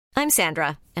I'm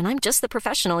Sandra, and I'm just the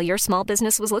professional your small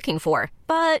business was looking for.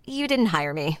 But you didn't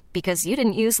hire me because you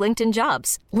didn't use LinkedIn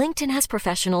Jobs. LinkedIn has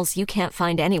professionals you can't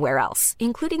find anywhere else,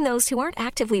 including those who aren't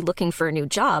actively looking for a new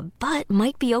job, but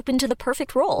might be open to the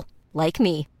perfect role, like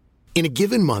me. In a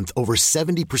given month, over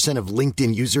 70% of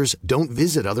LinkedIn users don't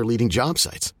visit other leading job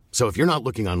sites. So if you're not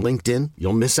looking on LinkedIn,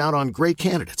 you'll miss out on great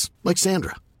candidates like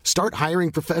Sandra. Start hiring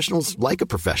professionals like a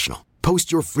professional.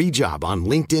 Post your free job on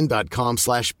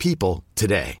linkedin.com/people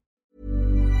today.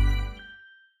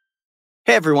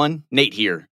 Hey everyone, Nate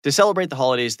here. To celebrate the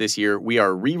holidays this year, we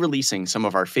are re-releasing some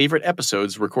of our favorite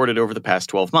episodes recorded over the past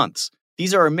 12 months.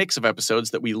 These are a mix of episodes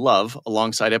that we love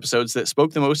alongside episodes that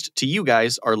spoke the most to you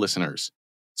guys, our listeners.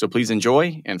 So please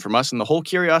enjoy, and from us and the whole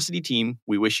Curiosity team,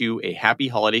 we wish you a happy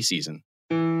holiday season.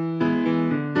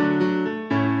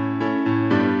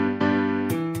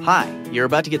 Hi, you're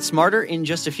about to get smarter in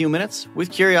just a few minutes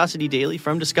with Curiosity Daily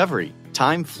from Discovery.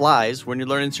 Time flies when you're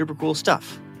learning super cool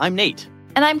stuff. I'm Nate.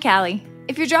 And I'm Callie.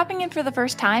 If you're dropping in for the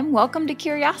first time, welcome to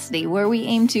Curiosity, where we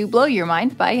aim to blow your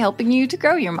mind by helping you to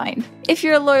grow your mind. If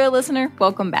you're a loyal listener,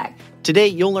 welcome back. Today,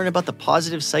 you'll learn about the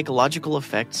positive psychological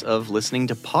effects of listening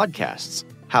to podcasts,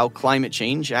 how climate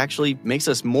change actually makes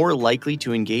us more likely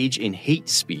to engage in hate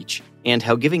speech, and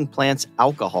how giving plants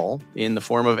alcohol in the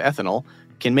form of ethanol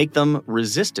can make them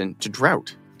resistant to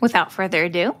drought. Without further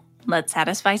ado, let's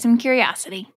satisfy some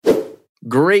curiosity.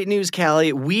 Great news,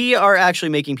 Callie. We are actually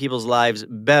making people's lives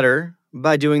better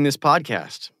by doing this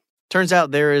podcast. Turns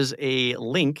out there is a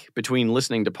link between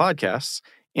listening to podcasts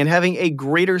and having a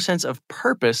greater sense of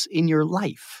purpose in your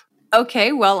life.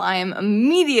 Okay, well, I am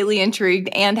immediately intrigued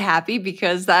and happy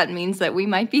because that means that we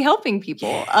might be helping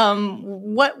people.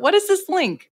 What is this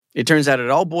link? It turns out it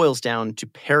all boils down to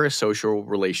parasocial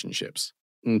relationships.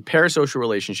 And parasocial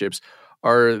relationships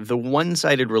are the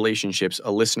one-sided relationships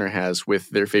a listener has with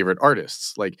their favorite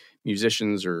artists, like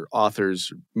musicians or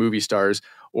authors, movie stars,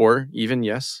 or even,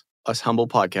 yes, us humble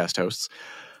podcast hosts.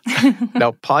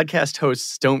 Now, podcast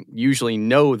hosts don't usually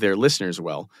know their listeners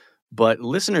well, but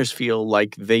listeners feel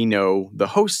like they know the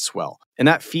hosts well. And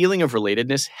that feeling of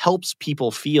relatedness helps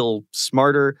people feel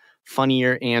smarter,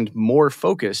 funnier, and more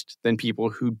focused than people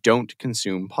who don't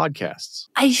consume podcasts.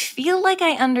 I feel like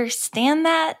I understand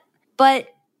that, but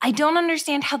I don't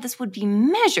understand how this would be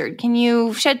measured. Can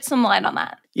you shed some light on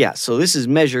that? Yeah, so this is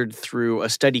measured through a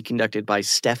study conducted by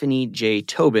Stephanie J.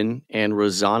 Tobin and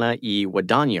Rosanna E.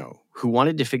 Guadagno, who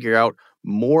wanted to figure out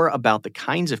more about the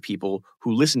kinds of people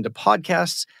who listen to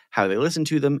podcasts, how they listen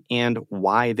to them, and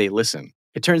why they listen.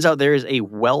 It turns out there is a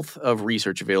wealth of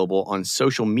research available on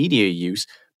social media use,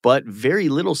 but very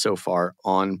little so far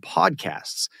on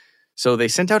podcasts. So they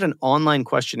sent out an online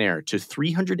questionnaire to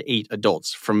 308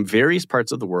 adults from various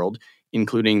parts of the world,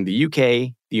 including the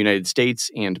UK, the United States,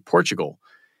 and Portugal.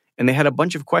 And they had a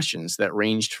bunch of questions that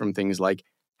ranged from things like,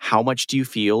 how much do you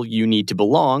feel you need to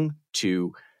belong,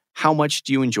 to how much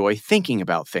do you enjoy thinking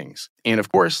about things? And of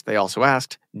course, they also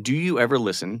asked, do you ever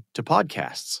listen to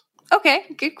podcasts? Okay,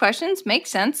 good questions.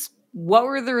 Makes sense. What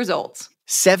were the results?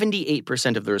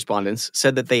 78% of the respondents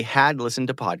said that they had listened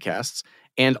to podcasts,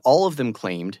 and all of them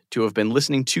claimed to have been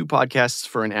listening to podcasts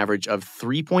for an average of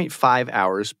 3.5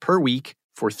 hours per week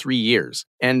for 3 years.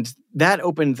 And that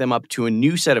opened them up to a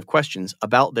new set of questions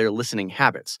about their listening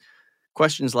habits.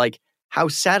 Questions like, how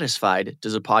satisfied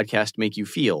does a podcast make you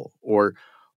feel? Or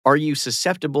are you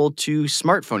susceptible to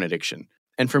smartphone addiction?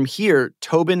 And from here,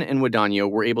 Tobin and Guadagno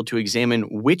were able to examine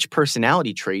which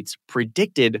personality traits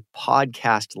predicted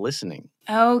podcast listening.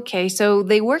 Okay, so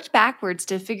they worked backwards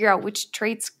to figure out which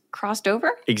traits crossed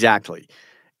over? Exactly.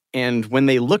 And when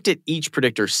they looked at each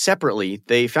predictor separately,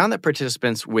 they found that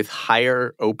participants with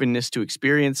higher openness to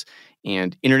experience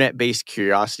and internet-based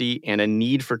curiosity and a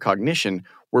need for cognition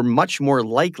were much more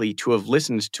likely to have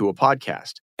listened to a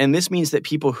podcast. And this means that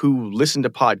people who listen to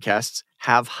podcasts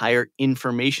have higher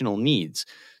informational needs.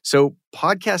 So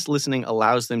podcast listening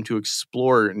allows them to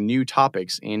explore new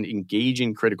topics and engage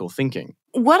in critical thinking.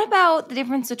 What about the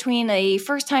difference between a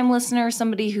first-time listener,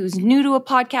 somebody who's new to a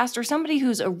podcast, or somebody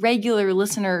who's a regular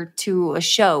listener to a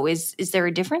show? Is there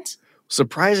a difference?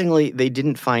 Surprisingly, they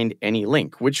didn't find any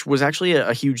link, which was actually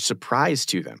a huge surprise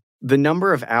to them. The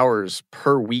number of hours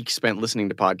per week spent listening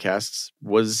to podcasts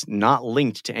was not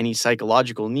linked to any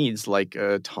psychological needs like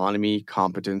autonomy,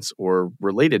 competence, or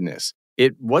relatedness.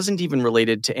 It wasn't even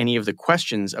related to any of the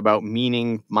questions about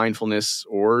meaning, mindfulness,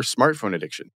 or smartphone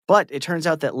addiction. But it turns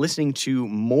out that listening to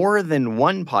more than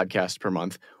one podcast per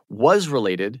month was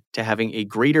related to having a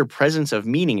greater presence of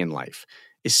meaning in life,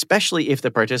 especially if the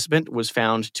participant was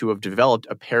found to have developed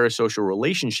a parasocial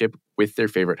relationship with their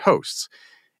favorite hosts.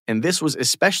 And this was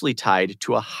especially tied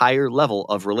to a higher level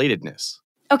of relatedness.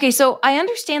 Okay, so I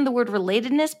understand the word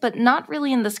relatedness, but not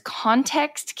really in this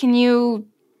context. Can you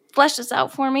flesh this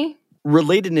out for me?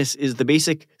 Relatedness is the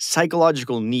basic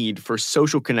psychological need for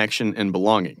social connection and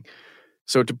belonging.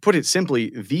 So to put it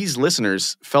simply, these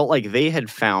listeners felt like they had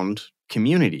found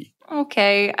community.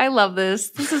 Okay, I love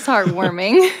this. This is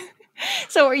heartwarming.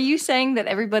 So are you saying that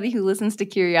everybody who listens to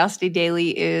Curiosity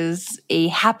Daily is a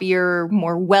happier,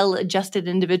 more well-adjusted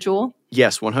individual?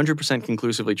 Yes, 100%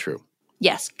 conclusively true.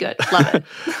 Yes, good. Love it.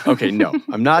 Okay, no,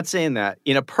 I'm not saying that.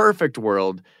 In a perfect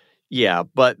world, yeah,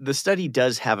 but the study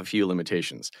does have a few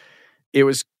limitations. It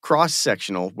was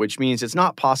cross-sectional, which means it's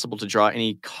not possible to draw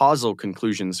any causal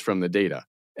conclusions from the data.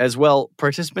 As well,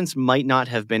 participants might not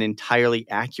have been entirely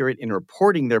accurate in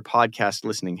reporting their podcast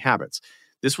listening habits.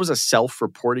 This was a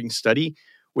self-reporting study,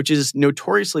 which is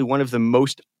notoriously one of the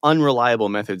most unreliable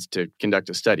methods to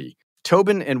conduct a study.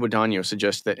 Tobin and Guadagno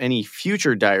suggest that any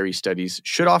future diary studies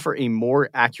should offer a more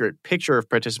accurate picture of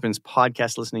participants'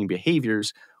 podcast listening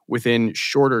behaviors within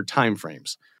shorter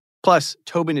timeframes. Plus,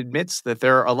 Tobin admits that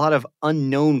there are a lot of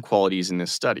unknown qualities in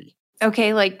this study.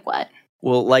 Okay, like what?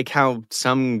 Well, like how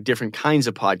some different kinds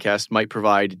of podcasts might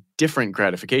provide different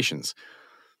gratifications.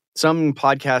 Some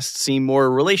podcasts seem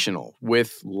more relational,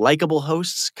 with likable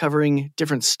hosts covering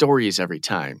different stories every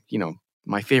time. You know,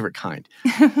 my favorite kind.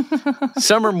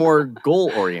 Some are more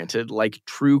goal-oriented, like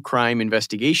true crime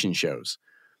investigation shows.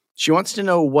 She wants to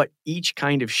know what each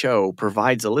kind of show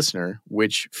provides a listener,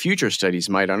 which future studies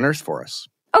might unearth for us.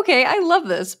 Okay, I love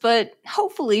this, but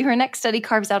hopefully her next study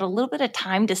carves out a little bit of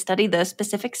time to study the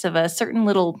specifics of a certain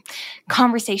little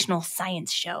conversational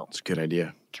science show. It's a good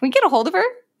idea. Can we get a hold of her?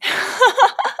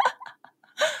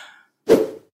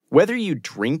 Whether you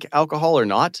drink alcohol or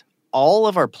not, all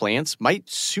of our plants might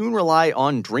soon rely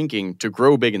on drinking to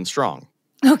grow big and strong.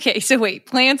 Okay, so wait,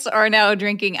 plants are now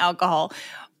drinking alcohol.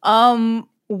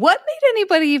 What made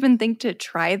anybody even think to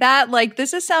try that? Like,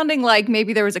 this is sounding like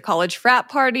maybe there was a college frat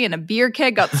party and a beer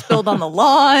keg got spilled on the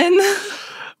lawn.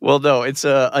 Well, no, it's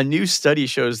a new study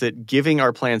shows that giving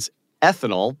our plants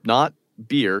ethanol, not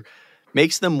beer,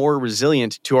 makes them more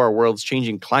resilient to our world's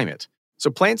changing climate. So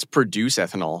plants produce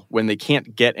ethanol when they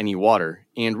can't get any water,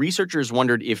 and researchers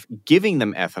wondered if giving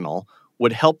them ethanol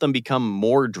would help them become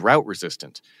more drought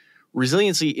resistant.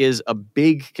 Resiliency is a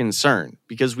big concern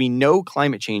because we know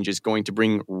climate change is going to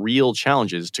bring real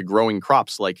challenges to growing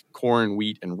crops like corn,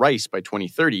 wheat, and rice by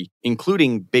 2030,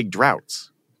 including big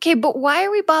droughts. Okay, but why are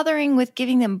we bothering with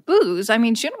giving them booze? I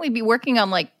mean, shouldn't we be working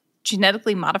on like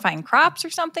genetically modifying crops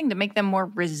or something to make them more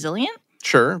resilient?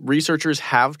 Sure, researchers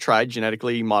have tried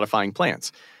genetically modifying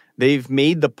plants. They've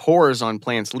made the pores on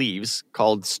plants' leaves,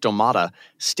 called stomata,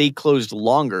 stay closed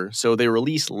longer so they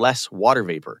release less water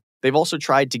vapor. They've also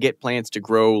tried to get plants to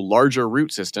grow larger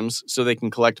root systems so they can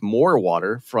collect more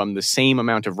water from the same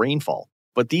amount of rainfall.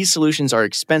 But these solutions are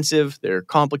expensive, they're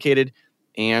complicated,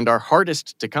 and are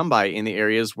hardest to come by in the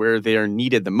areas where they are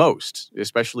needed the most,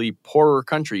 especially poorer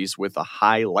countries with a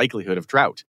high likelihood of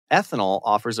drought. Ethanol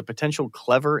offers a potential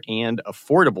clever and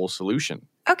affordable solution.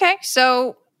 Okay,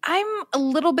 so I'm a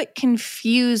little bit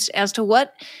confused as to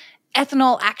what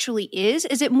ethanol actually is.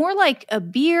 Is it more like a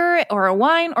beer or a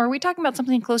wine, or are we talking about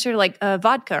something closer to like a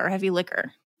vodka or heavy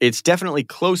liquor? It's definitely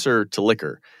closer to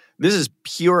liquor. This is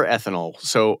pure ethanol,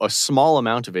 so a small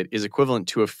amount of it is equivalent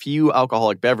to a few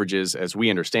alcoholic beverages as we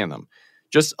understand them.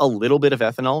 Just a little bit of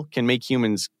ethanol can make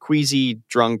humans queasy,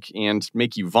 drunk, and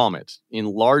make you vomit. In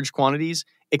large quantities,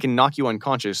 it can knock you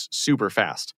unconscious super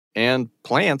fast. And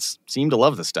plants seem to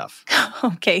love the stuff.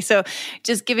 Okay, so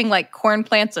just giving like corn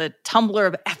plants a tumbler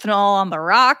of ethanol on the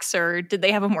rocks, or did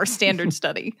they have a more standard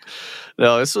study?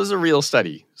 No, this was a real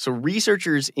study. So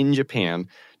researchers in Japan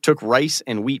took rice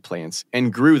and wheat plants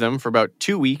and grew them for about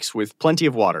 2 weeks with plenty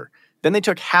of water. Then they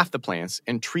took half the plants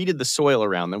and treated the soil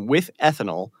around them with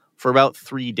ethanol for about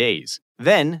 3 days.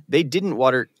 Then they didn't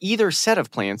water either set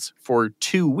of plants for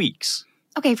 2 weeks.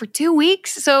 Okay, for 2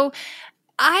 weeks? So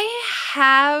I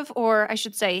have, or I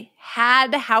should say,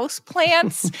 had house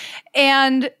plants,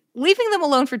 and leaving them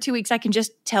alone for 2 weeks, I can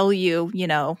just tell you,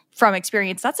 from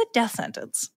experience, that's a death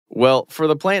sentence. Well, for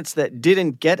the plants that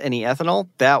didn't get any ethanol,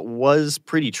 that was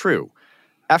pretty true.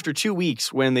 After 2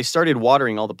 weeks, when they started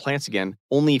watering all the plants again,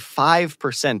 only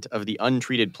 5% of the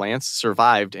untreated plants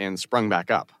survived and sprung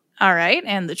back up. All right,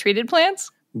 and the treated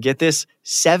plants? Get this,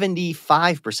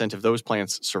 75% of those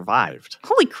plants survived.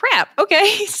 Holy crap.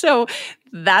 Okay, so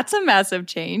that's a massive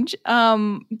change.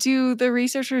 Do the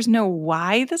researchers know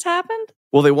why this happened?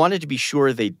 Well, they wanted to be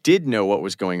sure they did know what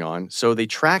was going on, so they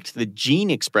tracked the gene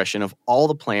expression of all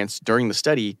the plants during the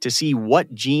study to see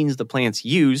what genes the plants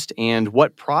used and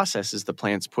what processes the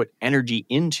plants put energy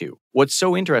into. What's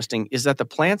so interesting is that the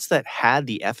plants that had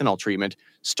the ethanol treatment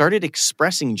started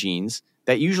expressing genes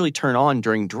that usually turn on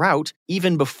during drought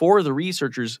even before the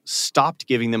researchers stopped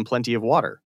giving them plenty of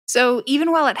water. So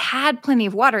even while it had plenty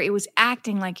of water, it was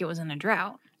acting like it was in a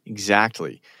drought.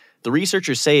 Exactly. The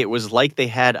researchers say it was like they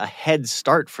had a head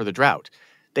start for the drought.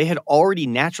 They had already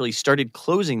naturally started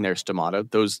closing their stomata,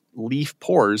 those leaf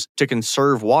pores, to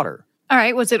conserve water. All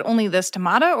right, was it only the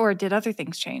stomata or did other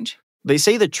things change? They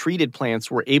say the treated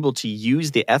plants were able to use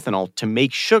the ethanol to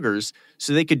make sugars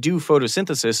so they could do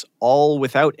photosynthesis all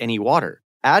without any water.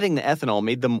 Adding the ethanol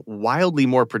made them wildly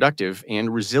more productive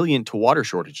and resilient to water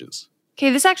shortages. Okay,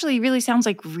 this actually really sounds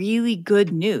like really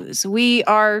good news. We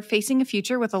are facing a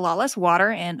future with a lot less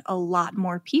water and a lot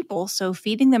more people, so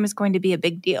feeding them is going to be a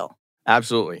big deal.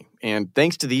 Absolutely. And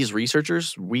thanks to these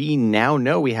researchers, we now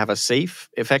know we have a safe,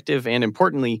 effective, and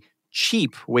importantly,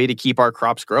 cheap way to keep our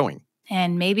crops growing.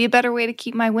 And maybe a better way to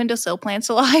keep my windowsill plants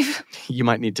alive. You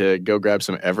might need to go grab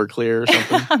some Everclear or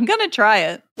something. I'm going to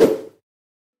try it.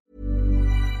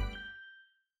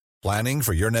 Planning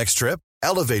for your next trip?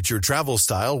 Elevate your travel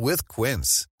style with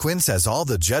Quince. Quince has all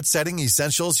the jet-setting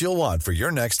essentials you'll want for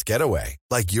your next getaway,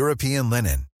 like European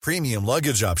linen, premium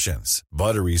luggage options,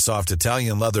 buttery soft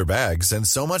Italian leather bags, and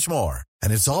so much more.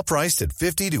 And it's all priced at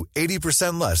 50 to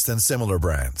 80% less than similar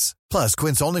brands. Plus,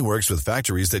 Quince only works with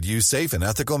factories that use safe and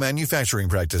ethical manufacturing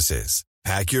practices.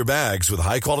 Pack your bags with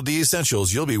high-quality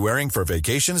essentials you'll be wearing for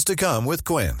vacations to come with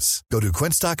Quince. Go to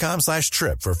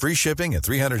quince.com/trip for free shipping and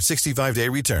 365-day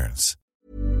returns.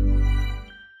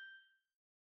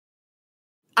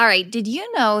 All right, did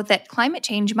you know that climate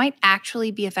change might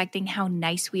actually be affecting how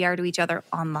nice we are to each other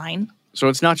online? So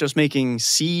it's not just making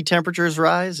sea temperatures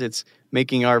rise, it's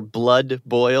making our blood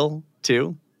boil,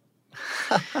 too.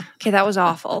 Okay, that was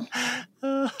awful.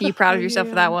 Are you proud of yourself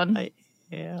for that one? I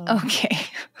am. Okay.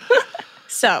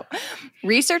 So,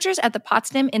 researchers at the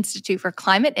Potsdam Institute for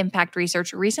Climate Impact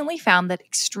Research recently found that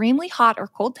extremely hot or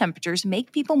cold temperatures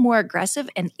make people more aggressive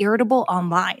and irritable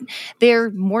online.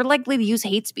 They're more likely to use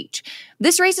hate speech.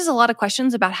 This raises a lot of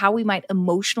questions about how we might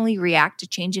emotionally react to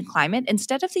changing climate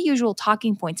instead of the usual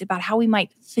talking points about how we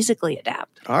might physically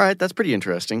adapt. All right, that's pretty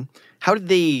interesting. How did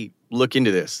they look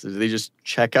into this? Did they just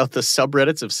check out the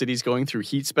subreddits of cities going through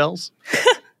heat spells?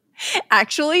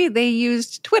 Actually, they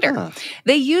used Twitter. Huh.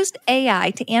 They used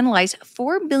AI to analyze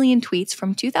 4 billion tweets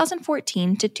from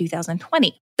 2014 to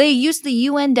 2020. They used the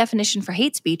UN definition for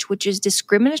hate speech, which is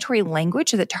discriminatory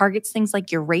language that targets things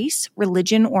like your race,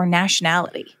 religion, or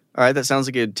nationality. All right, that sounds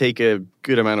like it'd take a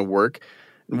good amount of work.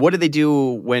 What did they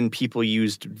do when people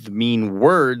used the mean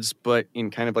words, but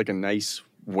in kind of like a nice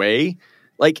way?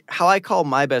 Like how I call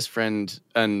my best friend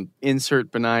an insert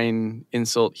benign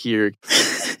insult here.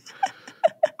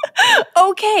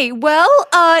 Okay, well,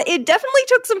 it definitely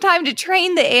took some time to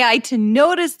train the AI to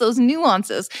notice those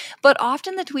nuances, but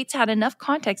often the tweets had enough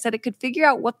context that it could figure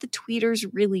out what the tweeters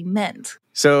really meant.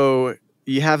 So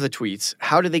you have the tweets.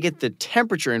 How did they get the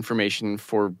temperature information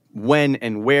for when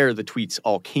and where the tweets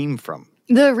all came from?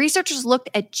 The researchers looked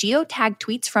at geotagged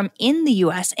tweets from in the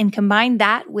US and combined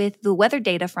that with the weather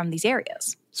data from these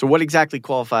areas. So what exactly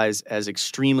qualifies as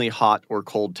extremely hot or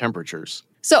cold temperatures?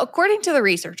 So according to the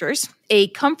researchers, a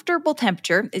comfortable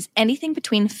temperature is anything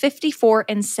between 54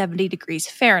 and 70 degrees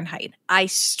Fahrenheit. I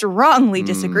strongly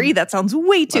disagree. That sounds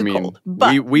way too cold.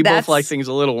 But we both like things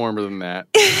a little warmer than that.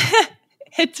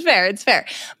 It's fair.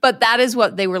 But that is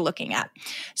what they were looking at.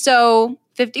 So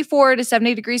 54 to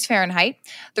 70 degrees Fahrenheit,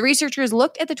 the researchers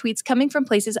looked at the tweets coming from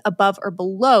places above or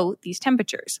below these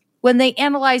temperatures. When they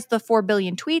analyzed the 4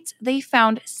 billion tweets, they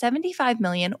found 75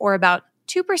 million, or about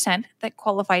 2%, that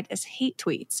qualified as hate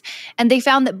tweets. And they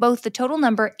found that both the total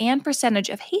number and percentage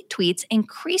of hate tweets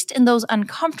increased in those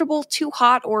uncomfortable, too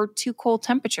hot or too cold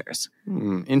temperatures.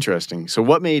 Interesting. So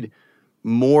what made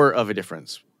more of a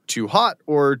difference? Too hot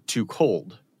or too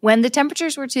cold? When the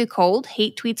temperatures were too cold,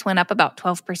 hate tweets went up about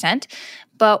 12%.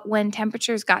 But when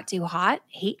temperatures got too hot,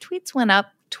 hate tweets went up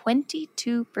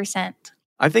 22%.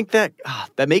 I think that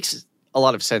makes a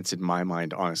lot of sense in my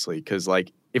mind, honestly, because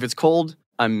like if it's cold,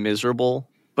 I'm miserable,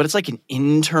 but it's like an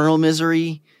internal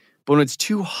misery. But when it's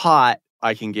too hot,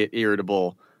 I can get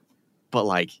irritable. But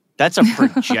like that's a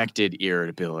projected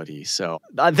irritability. So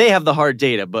they have the hard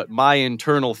data, but my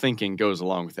internal thinking goes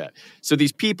along with that. So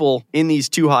these people in these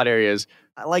too hot areas,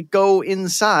 like go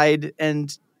inside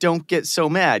and don't get so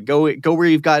mad. Go where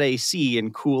you've got AC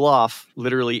and cool off,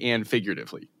 literally and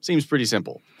figuratively. Seems pretty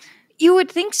simple. You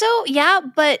would think so, yeah,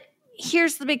 but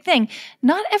here's the big thing.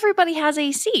 Not everybody has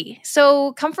AC.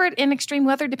 So comfort in extreme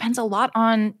weather depends a lot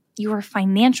on your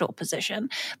financial position.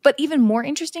 But even more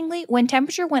interestingly, when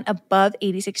temperature went above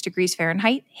 86 degrees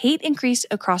Fahrenheit, hate increased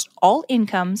across all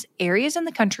incomes, areas in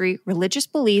the country, religious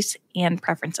beliefs, and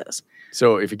preferences.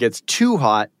 So if it gets too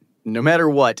hot, no matter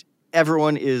what,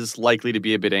 everyone is likely to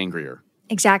be a bit angrier.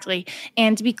 Exactly.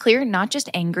 And to be clear, not just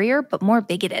angrier, but more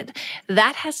bigoted.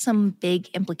 That has some big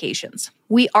implications.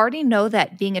 We already know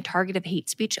that being a target of hate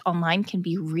speech online can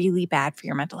be really bad for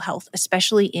your mental health,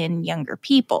 especially in younger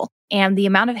people. And the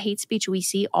amount of hate speech we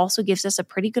see also gives us a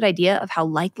pretty good idea of how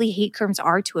likely hate crimes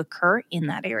are to occur in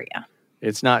that area.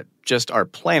 It's not just our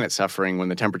planet suffering when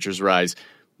the temperatures rise.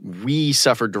 We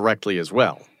suffer directly as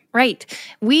well. Right.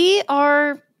 We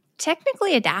are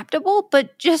technically adaptable,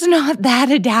 but just not that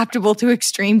adaptable to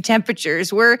extreme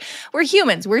temperatures. We're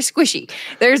humans. We're squishy.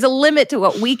 There's a limit to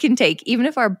what we can take, even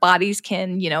if our bodies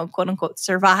can, quote unquote,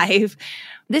 survive.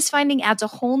 This finding adds a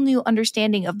whole new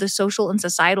understanding of the social and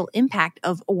societal impact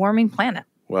of a warming planet.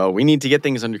 Well, we need to get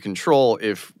things under control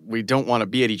if we don't want to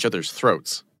be at each other's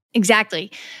throats.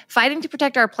 Exactly. Fighting to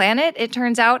protect our planet, it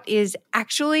turns out, is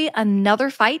actually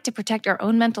another fight to protect our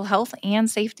own mental health and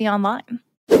safety online.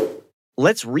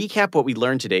 Let's recap what we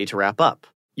learned today to wrap up.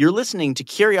 You're listening to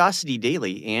Curiosity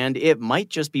Daily, and it might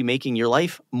just be making your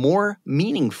life more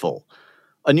meaningful.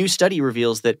 A new study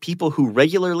reveals that people who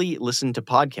regularly listen to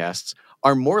podcasts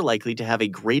are more likely to have a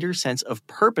greater sense of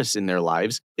purpose in their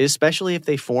lives, especially if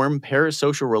they form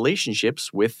parasocial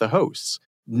relationships with the hosts.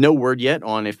 No word yet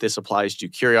on if this applies to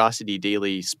Curiosity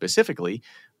Daily specifically,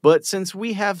 but since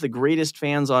we have the greatest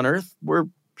fans on Earth, we're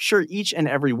sure each and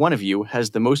every one of you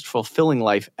has the most fulfilling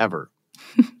life ever.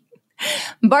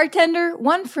 Bartender,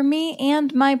 one for me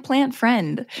and my plant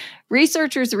friend.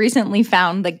 Researchers recently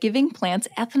found that giving plants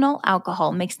ethanol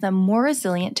alcohol makes them more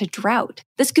resilient to drought.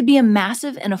 This could be a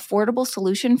massive and affordable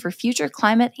solution for future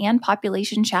climate and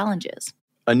population challenges.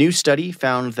 A new study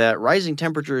found that rising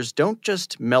temperatures don't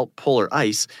just melt polar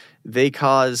ice, they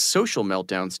cause social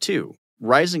meltdowns too.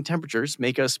 Rising temperatures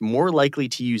make us more likely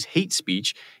to use hate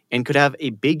speech and could have a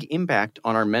big impact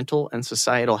on our mental and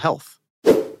societal health.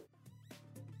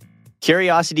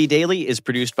 Curiosity Daily is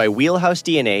produced by Wheelhouse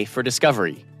DNA for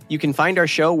Discovery. You can find our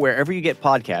show wherever you get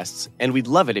podcasts, and we'd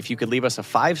love it if you could leave us a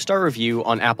 5-star review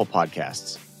on Apple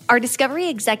Podcasts. Our Discovery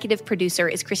executive producer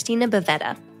is Christina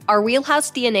Bavetta. Our Wheelhouse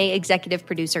DNA executive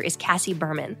producer is Cassie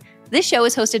Berman. This show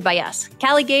is hosted by us,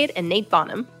 Callie Gade and Nate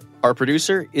Bonham. Our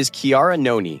producer is Kiara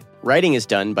Noni. Writing is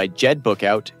done by Jed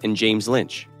Bookout and James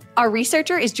Lynch. Our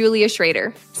researcher is Julia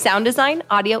Schrader. Sound design,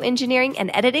 audio engineering, and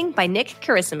editing by Nick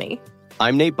Carissimi.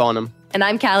 I'm Nate Bonham. And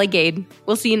I'm Callie Gade.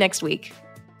 We'll see you next week.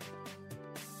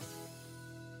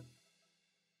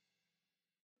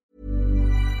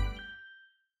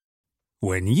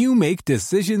 When you make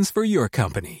decisions for your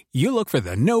company, you look for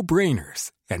the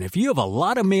no-brainers. And if you have a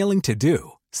lot of mailing to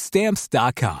do,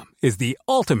 Stamps.com is the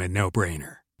ultimate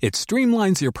no-brainer. It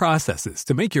streamlines your processes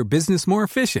to make your business more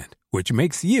efficient, which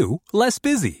makes you less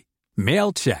busy.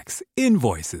 Mail checks,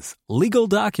 invoices, legal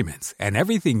documents, and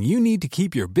everything you need to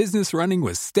keep your business running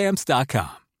with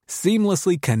Stamps.com.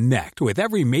 Seamlessly connect with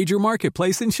every major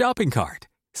marketplace and shopping cart.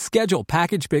 Schedule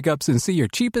package pickups and see your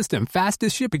cheapest and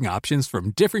fastest shipping options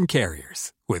from different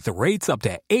carriers, with rates up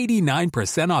to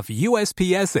 89% off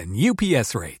USPS and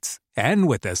UPS rates. And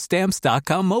with the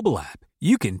Stamps.com mobile app,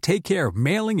 you can take care of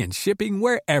mailing and shipping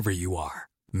wherever you are.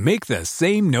 Make the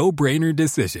same no-brainer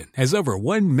decision as over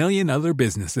 1 million other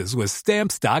businesses with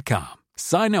Stamps.com.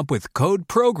 Sign up with code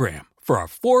PROGRAM for a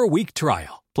 4-week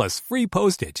trial, plus free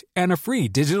postage and a free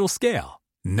digital scale.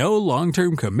 No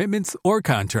long-term commitments or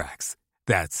contracts.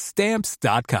 That's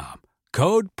Stamps.com.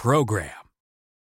 Code PROGRAM.